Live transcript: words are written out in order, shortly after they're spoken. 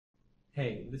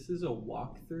Hey, this is a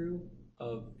walkthrough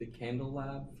of the Candle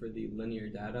Lab for the linear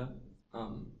data.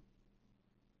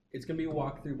 It's going to be a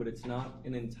walkthrough, but it's not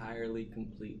an entirely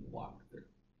complete walkthrough.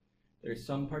 There's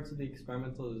some parts of the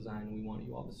experimental design we want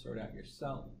you all to sort out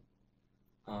yourself.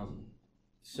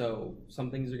 So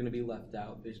some things are going to be left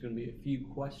out. There's going to be a few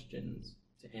questions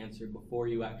to answer before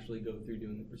you actually go through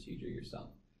doing the procedure yourself.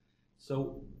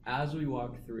 So as we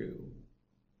walk through,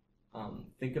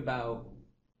 think about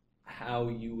how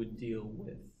you would deal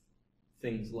with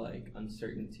things like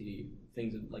uncertainty,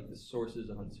 things like the sources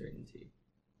of uncertainty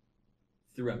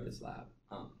throughout this lab.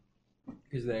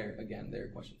 Because there are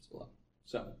questions below.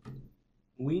 So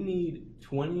we need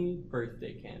 20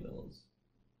 birthday candles,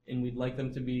 and we'd like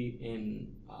them to be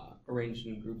arranged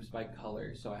in groups by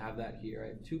color. So I have that here. I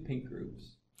have 2 pink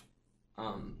groups,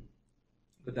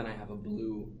 but then I have a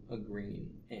blue, a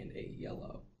green, and a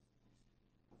yellow.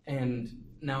 And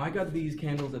now I got these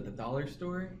candles at the dollar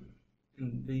store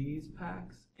in these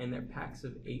packs, and they're packs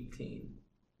of 18.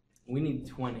 We need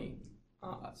 20,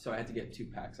 so I had to get 2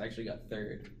 packs. I actually got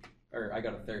I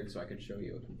got a third so I could show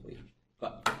you a complete.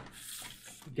 But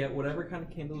get whatever kind of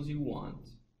candles you want.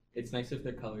 It's nice if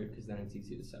they're colored because then it's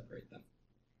easy to separate them.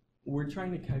 We're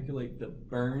trying to calculate the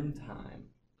burn time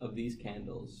of these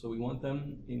candles, so we want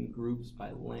them in groups by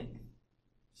length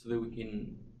so that we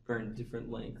can burn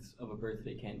different lengths of a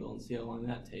birthday candle and see how long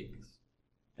that takes.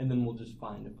 And then we'll just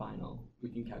find we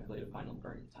can calculate a final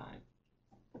burn time.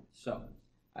 So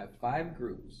I have 5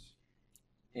 groups,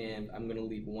 and I'm going to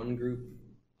leave one group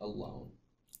alone.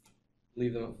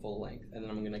 Leave them at full length, and then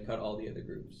I'm going to cut all the other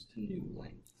groups to new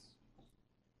lengths.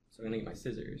 So I'm going to get my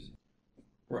scissors.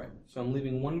 Right, so I'm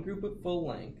leaving one group at full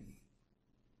length.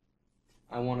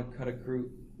 I want to cut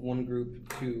one group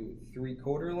to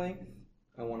 3/4 length.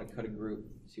 I want to cut a group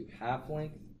to half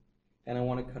length, and I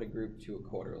want to cut a group to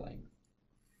 1/4 length.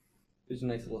 There's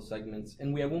nice little segments,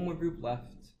 and we have one more group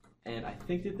left, and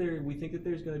we think that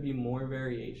there's going to be more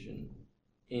variation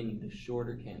in the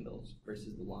shorter candles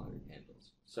versus the longer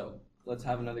candles. So let's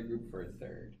have another group for a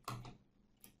third.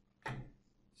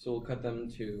 So we'll cut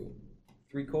them to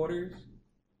 3/4,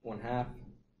 1/2,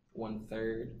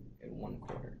 1/3, and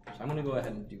 1/4. So I'm going to go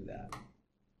ahead and do that.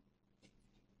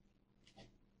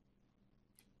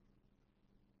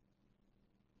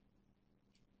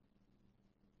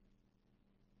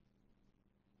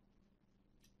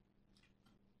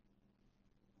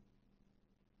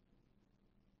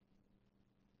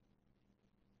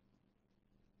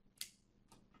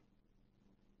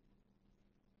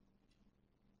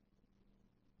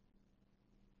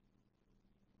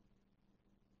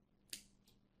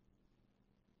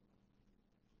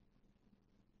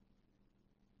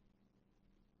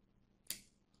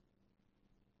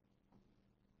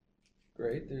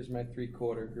 Great, there's my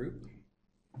 3/4 group.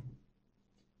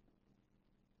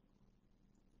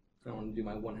 I want to do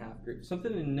my 1/2 group.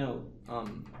 Something to note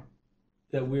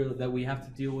that we have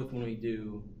to deal with when we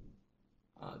do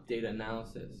data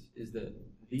analysis is that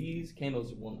these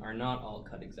candles are not all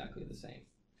cut exactly the same,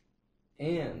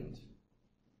 and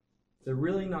they're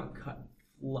really not cut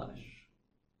flush.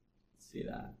 See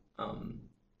that?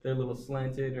 They're a little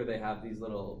slanted, or they have these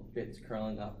little bits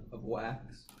curling up of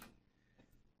wax.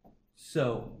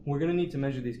 So we're going to need to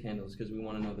measure these candles because we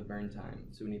want to know the burn time.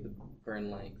 So we need the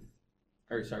burn length.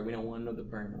 We don't want to know the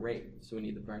burn rate. So we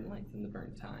need the burn length and the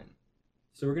burn time.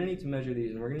 So we're going to need to measure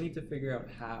these, and we're going to need to figure out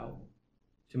how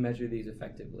to measure these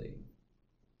effectively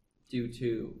due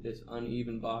to this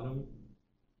uneven bottom,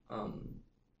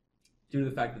 due to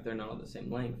the fact that they're not all the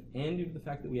same length, and due to the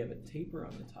fact that we have a taper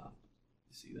on the top.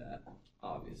 You see that?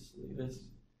 Obviously, this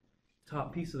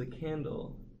top piece of the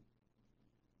candle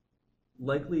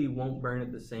likely won't burn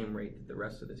at the same rate that the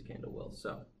rest of this candle will,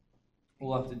 so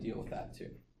we'll have to deal with that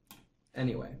too.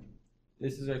 Anyway,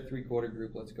 this is our 3/4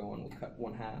 group. Let's go on. We'll cut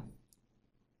 1/2.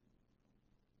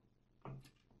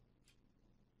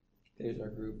 There's our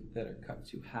group that are cut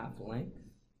to half length.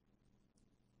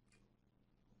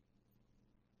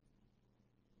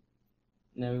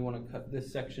 Now we want to cut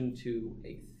this section to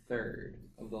 1/3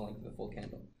 of the length of the full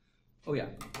candle. Oh yeah,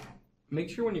 make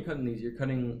sure when you're cutting these, you're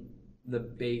cutting the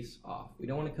base off. We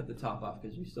don't want to cut the top off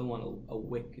because we still want a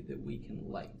wick that we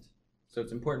can light. So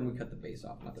it's important we cut the base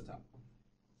off, not the top.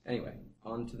 Anyway,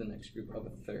 on to the next group of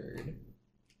 1/3.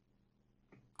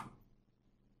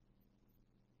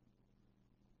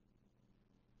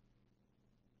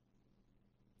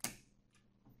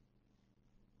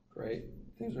 Great,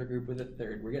 there's our group with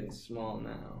 1/3. We're getting small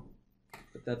now,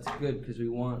 but that's good because we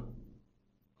want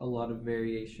a lot of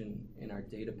variation in our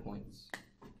data points,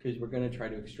 because we're going to try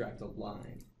to extract a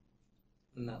line,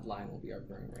 and that line will be our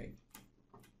burn rate.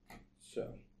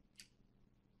 So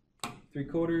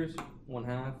 3/4,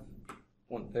 1/2,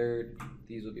 1/3.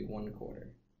 These will be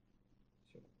 1/4.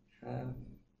 So half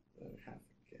and half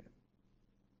again.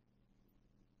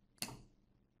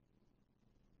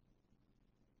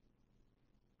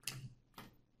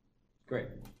 Great.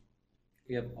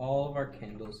 We have all of our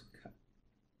candles cut.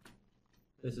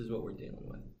 This is what we're dealing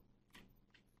with.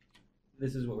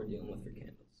 This is what we're dealing with for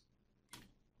candles.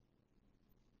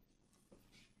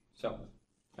 So,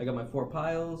 I got my 4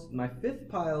 piles. My 5th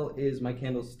pile is my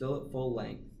candles still at full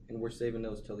length, and we're saving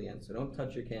those till the end. So don't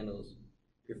touch your candles,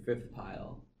 your 5th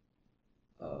pile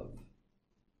of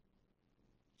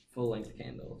full length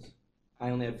candles. I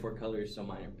only had 4 colors, so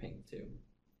mine are pink too,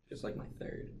 just like my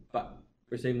 3rd. But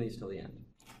we're saving these till the end.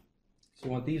 So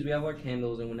with these, we have our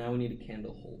candles, and now we need a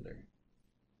candle holder.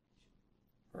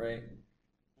 All right?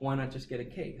 Why not just get a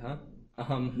cake, huh?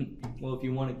 Well, if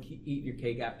you want to eat your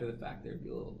cake after the fact, there'd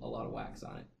be a lot of wax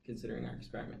on it, considering our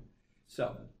experiment.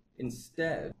 So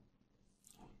instead,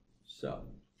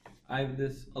 I have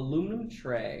this aluminum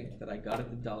tray that I got at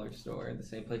the dollar store, the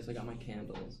same place I got my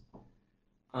candles.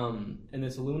 And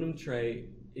this aluminum tray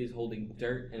is holding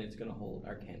dirt, and it's going to hold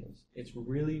our candles. It's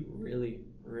really, really,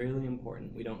 really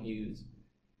important we don't use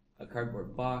a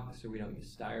cardboard box, or we don't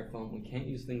use styrofoam. We can't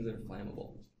use things that are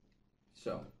flammable.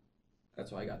 So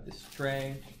that's why I got this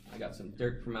tray. I got some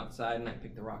dirt from outside, and I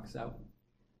picked the rocks out.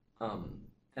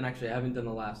 And actually, I haven't done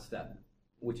the last step,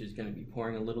 which is going to be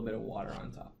pouring a little bit of water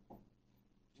on top.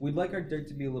 We'd like our dirt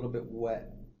to be a little bit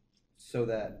wet so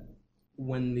that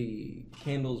when the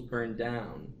candles burn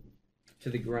down to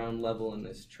the ground level in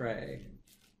this tray,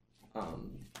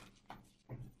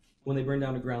 when they burn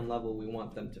down to ground level, we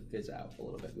want them to fizz out a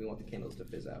little bit. We want the candles to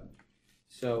fizz out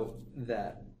so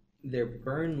that their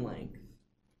burn length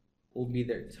will be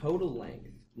their total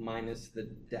length minus the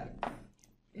depth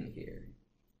in here.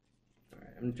 All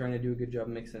right, I'm trying to do a good job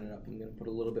mixing it up. I'm going to put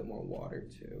a little bit more water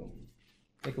too.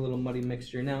 Make a little muddy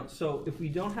mixture. Now, so if we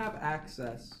don't have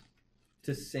access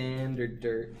to sand or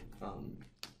dirt,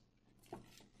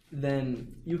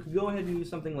 then you could go ahead and use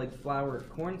something like flour or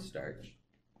cornstarch.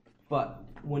 But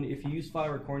if you use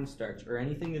flour or cornstarch or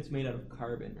anything that's made out of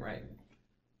carbon, right,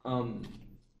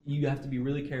 you have to be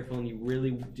really careful, and you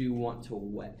really do want to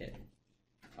wet it.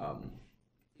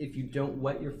 If you don't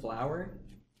wet your flour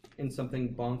and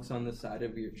something bonks on the side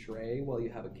of your tray while you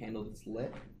have a candle that's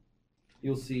lit,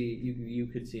 you'll see, you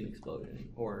could see an explosion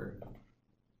or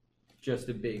just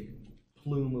a big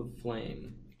plume of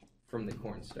flame from the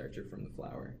cornstarch or from the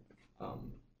flour,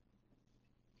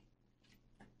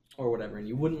 or whatever, and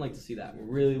you wouldn't like to see that. We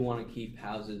really want to keep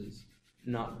houses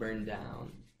not burned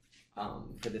down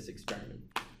for this experiment.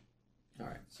 All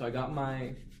right, so I got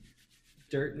my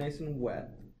dirt nice and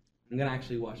wet. I'm gonna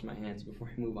actually wash my hands before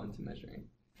I move on to measuring.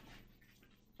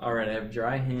 All right, I have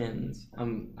dry hands. I have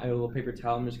a little paper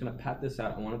towel. I'm just gonna pat this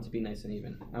out. I want it to be nice and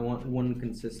even. I want one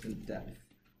consistent depth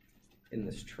in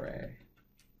this tray.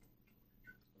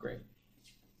 Great.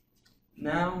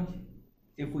 Now,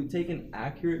 if we take an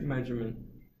accurate measurement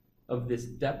of this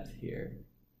depth here,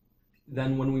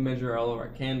 then when we measure all of our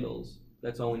candles,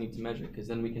 that's all we need to measure, because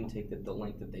then we can take that the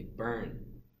length that they burn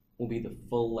will be the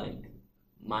full length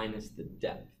minus the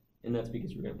depth. And that's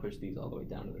because we're going to push these all the way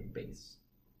down to the base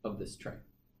of this tray.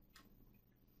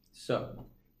 So,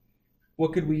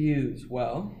 what could we use?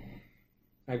 Well,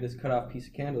 I have this cut off piece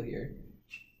of candle here,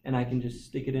 and I can just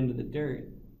stick it into the dirt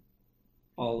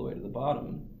all the way to the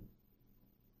bottom.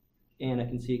 And I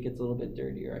can see it gets a little bit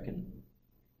dirtier. I can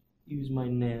use my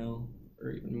nail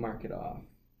or even mark it off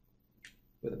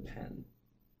with a pen.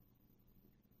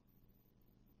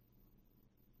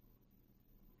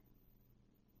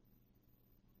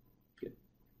 Good.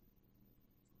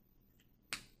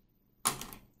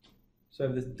 So I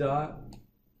have this dot,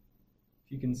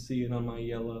 if you can see it on my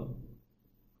yellow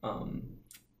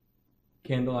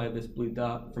candle. I have this blue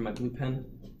dot from my blue pen,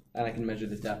 and I can measure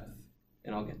the depth,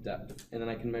 and I'll get depth. And then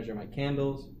I can measure my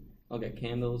candles, I'll get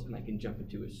candles, and I can jump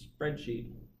into a spreadsheet,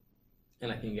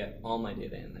 and I can get all my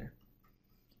data in there.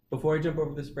 Before I jump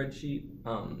over the spreadsheet,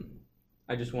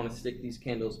 I just want to stick these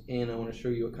candles in. I want to show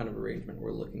you what kind of arrangement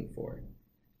we're looking for,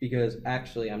 because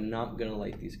actually I'm not going to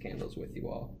light these candles with you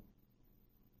all.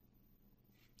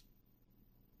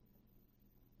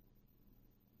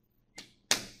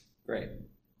 Great.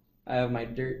 I have my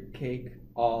dirt cake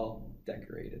all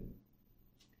decorated.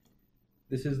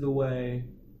 This is the way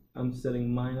I'm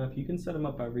setting mine up. You can set them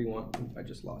up however you want. Ooh, I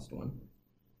just lost one.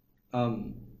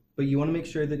 But you want to make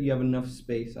sure that you have enough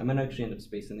space. I might actually end up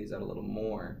spacing these out a little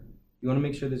more. You want to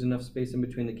make sure there's enough space in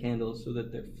between the candles so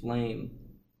that their flame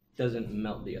doesn't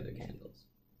melt the other candles.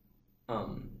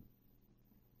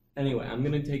 Anyway, I'm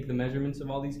going to take the measurements of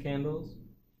all these candles,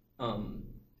 and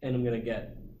I'm going to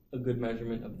get a good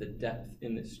measurement of the depth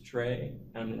in this tray,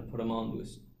 and I'm going to put them all into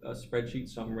a spreadsheet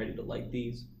so I'm ready to light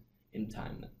these and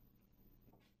time them.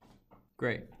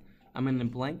 Great. I'm in the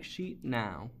blank sheet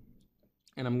now,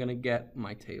 and I'm going to get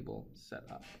my table set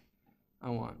up. I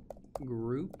want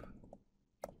group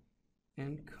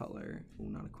and color. Oh,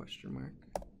 not a question mark.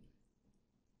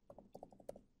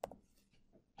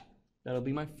 That'll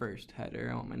be my first header.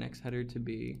 I want my next header to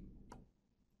be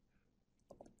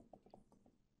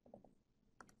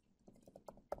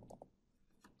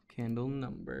candle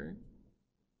number.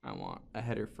 I want a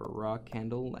header for raw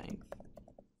candle length.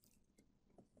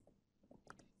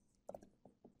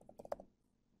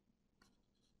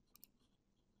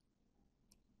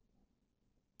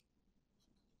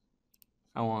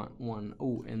 I want one,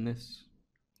 oh, and this,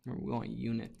 we want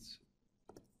units.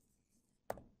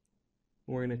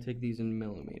 We're going to take these in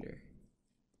millimeter.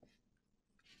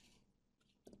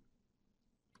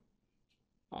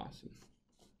 Awesome.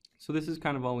 So this is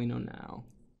kind of all we know now.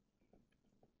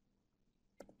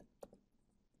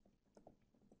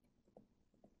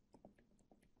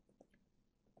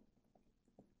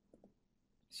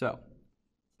 So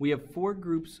we have 4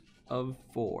 groups of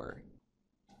 4.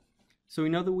 So we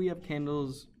know that we have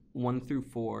candles 1 through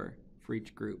 4 for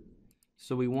each group.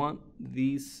 So we want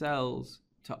these cells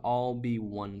to all be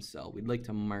one cell. We'd like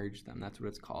to merge them. That's what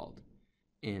it's called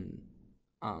in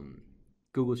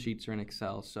Google Sheets or in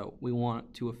Excel. So we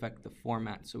want to affect the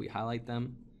format. So we highlight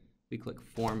them, we click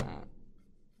Format,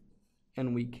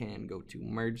 and we can go to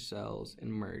Merge Cells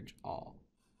and Merge All.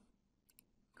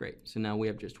 Great. So now we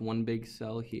have just one big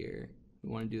cell here. We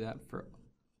want to do that for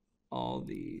all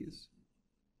these.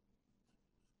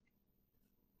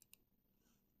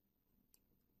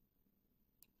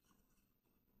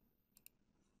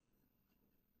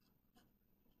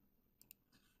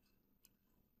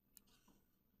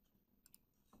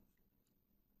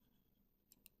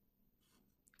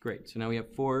 Great, so now we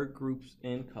have 4 groups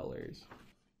and colors.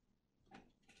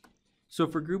 So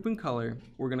for group and color,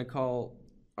 we're going to call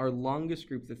our longest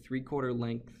group, the 3/4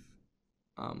 length,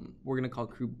 we're going to call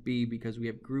group B because we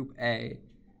have group A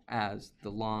as the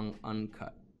long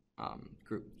uncut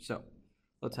group. So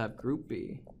let's have group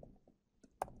B.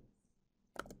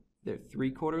 They're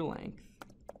 3/4 length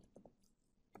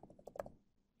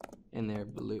and they're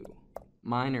blue.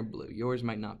 Mine are blue, yours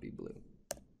might not be blue.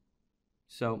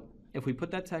 So if we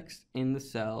put that text in the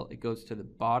cell, it goes to the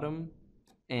bottom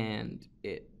and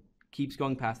it keeps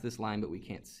going past this line, but we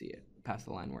can't see it past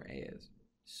the line where A is.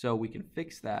 So we can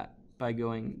fix that by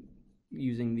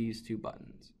using these 2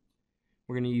 buttons.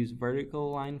 We're going to use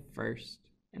vertical line first,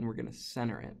 and we're going to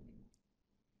center it.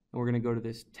 And we're going to go to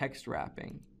this text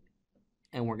wrapping,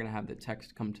 and we're going to have the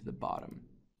text come to the bottom.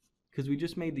 Because we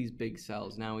just made these big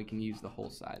cells, now we can use the whole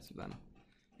size of them.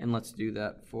 And let's do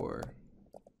that for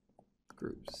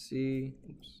group C.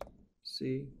 Oops,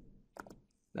 C.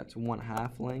 That's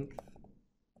 1/2 length.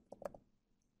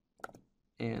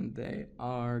 And they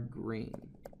are green.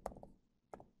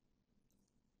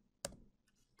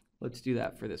 Let's do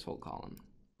that for this whole column.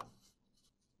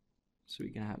 So we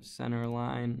can have center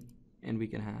line and we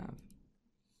can have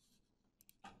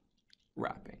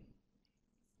wrapping.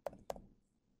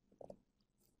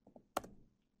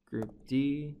 Group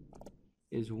D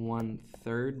is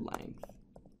 1/3 length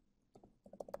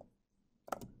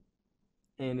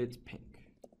and it's pink.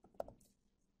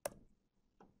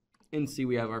 And see,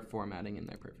 we have our formatting in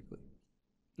there perfectly.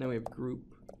 Now we have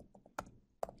group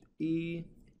E.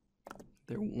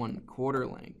 They're 1/4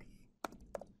 length.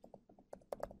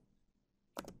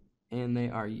 And they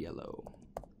are yellow.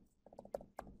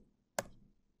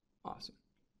 Awesome.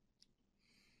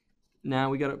 Now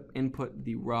we got to input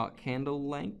the raw candle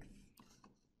length.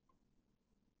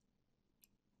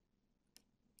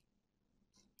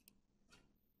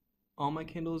 All my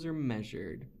candles are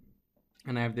measured.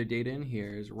 And I have their data in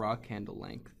here as raw candle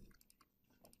length.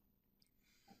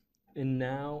 And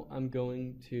now I'm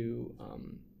going to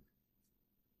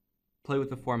play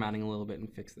with the formatting a little bit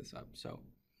and fix this up. So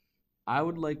I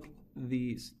would like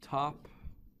these top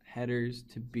headers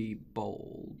to be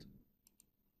bold.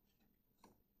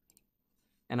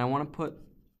 And I want to put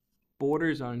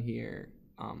borders on here,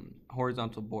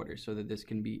 horizontal borders, so that this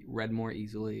can be read more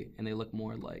easily and they look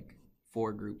more like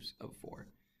 4 groups of 4.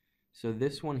 So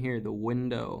this one here, the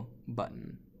window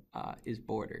button, is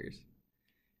borders,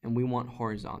 and we want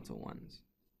horizontal ones.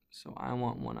 So I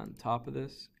want one on top of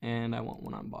this, and I want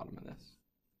one on bottom of this.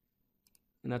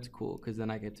 And that's cool, because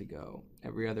then I get to go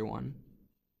every other one.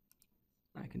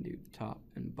 I can do top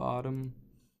and bottom,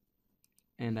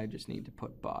 and I just need to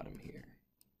put bottom here.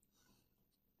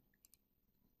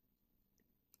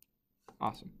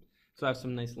 Awesome. So I have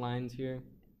some nice lines here.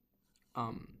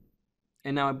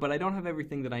 And now, but I don't have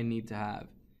everything that I need to have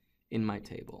in my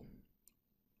table.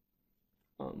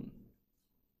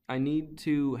 I need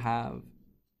to have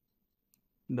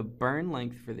the burn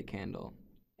length for the candle,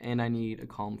 and I need a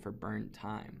column for burn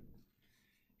time.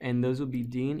 And those will be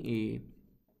D and E.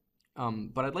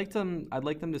 But I'd like them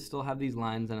to still have these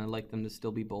lines, and I'd like them to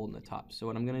still be bold in the top. So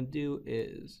what I'm gonna do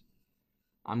is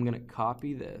I'm gonna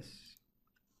copy this,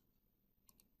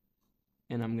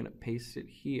 and I'm gonna paste it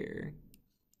here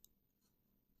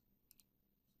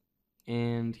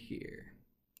and here.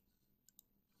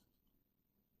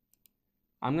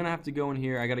 I'm gonna have to go in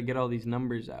here. I gotta get all these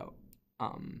numbers out.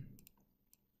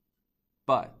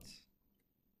 But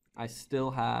I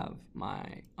still have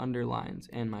my underlines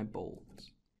and my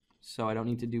bolds. So I don't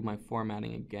need to do my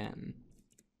formatting again.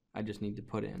 I just need to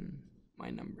put in my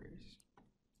numbers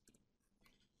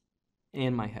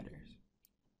and my headers.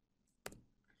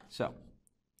 So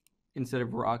instead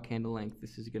of raw candle length,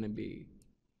 this is gonna be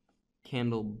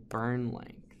candle burn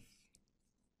length.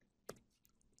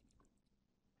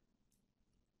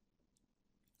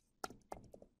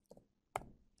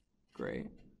 Great.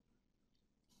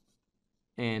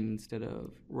 And instead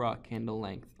of raw candle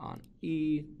length on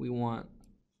E, we want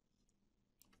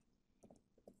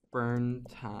burn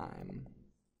time.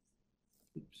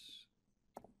 Oops.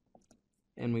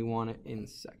 And we want it in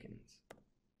seconds.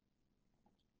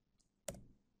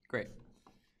 Great.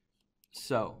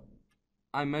 So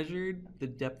I measured the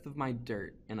depth of my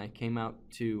dirt, and I came out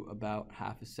to about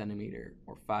 0.5 centimeter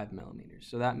or 5 millimeters.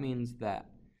 So that means that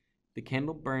the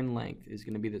candle burn length is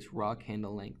going to be this raw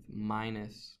candle length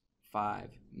minus 5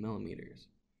 millimeters,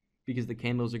 because the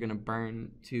candles are going to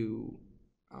burn to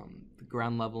the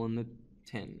ground level in the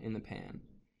tin, in the pan,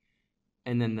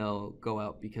 and then they'll go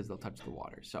out because they'll touch the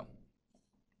water. So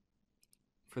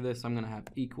for this, I'm going to have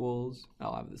equals,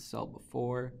 I'll have the cell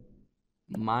before,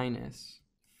 minus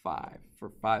 5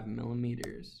 for 5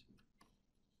 millimeters,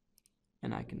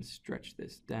 and I can stretch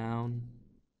this down.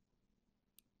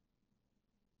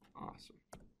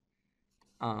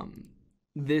 Awesome.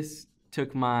 This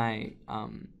took my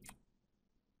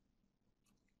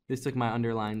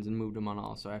underlines and moved them on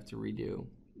all, so I have to redo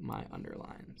my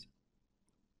underlines.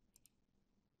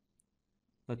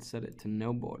 Let's set it to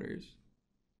no borders.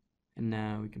 And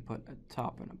now we can put a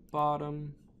top and a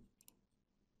bottom.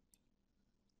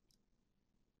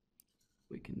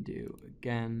 We can do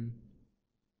again.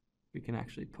 We can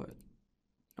actually put,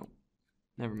 oh,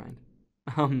 never mind.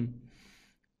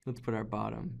 Let's put our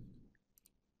bottom.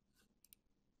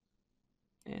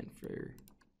 And for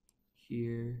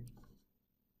here,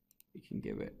 we can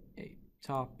give it a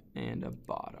top and a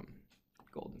bottom.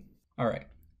 Golden. All right,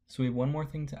 so we have one more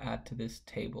thing to add to this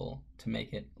table to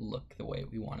make it look the way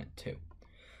we want it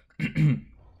to.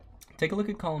 Take a look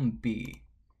at column B.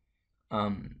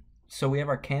 So we have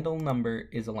our candle number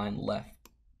is aligned left,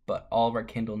 but all of our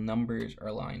candle numbers are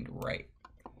aligned right.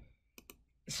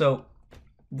 So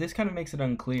this kind of makes it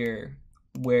unclear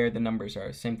where the numbers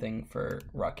are. Same thing for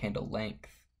raw candle length.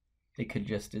 It could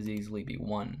just as easily be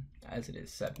 1 as it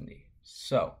is 70.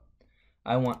 So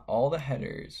I want all the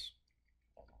headers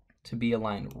to be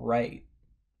aligned right,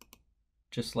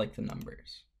 just like the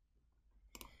numbers.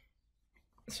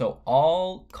 So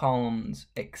all columns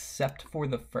except for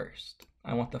the first.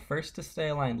 I want the first to stay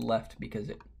aligned left because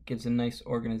it gives a nice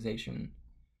organization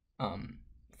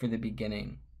for the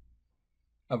beginning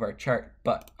of our chart,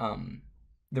 but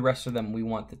the rest of them, we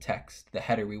want the text, the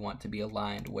header, we want to be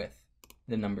aligned with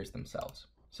the numbers themselves.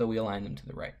 So we align them to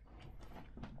the right.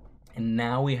 And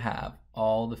now we have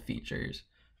all the features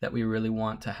that we really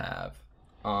want to have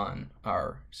on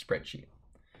our spreadsheet.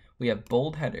 We have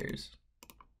bold headers.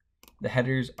 The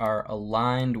headers are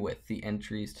aligned with the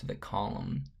entries to the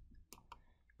column.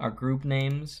 Our group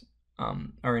names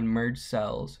are in merged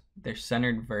cells. They're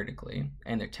centered vertically,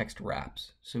 and they're text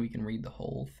wraps, so we can read the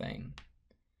whole thing.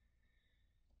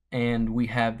 And we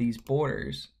have these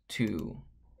borders to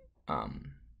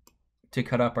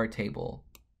cut up our table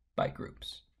by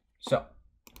groups. So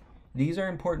these are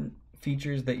important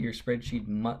features that your spreadsheet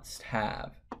must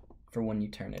have for when you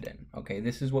turn it in. Okay,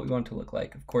 this is what we want it to look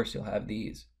like. Of course, you'll have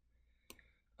these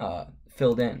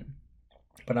filled in,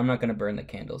 but I'm not going to burn the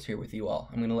candles here with you all.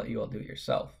 I'm going to let you all do it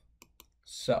yourself.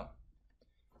 So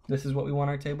this is what we want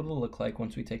our table to look like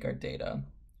once we take our data,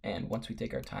 and once we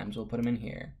take our times, we'll put them in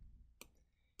here.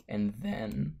 And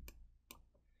then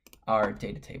our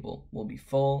data table will be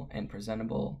full and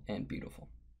presentable and beautiful.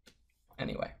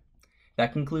 Anyway,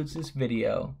 that concludes this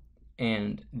video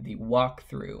and the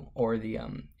walkthrough, or the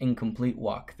incomplete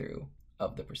walkthrough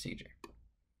of the procedure.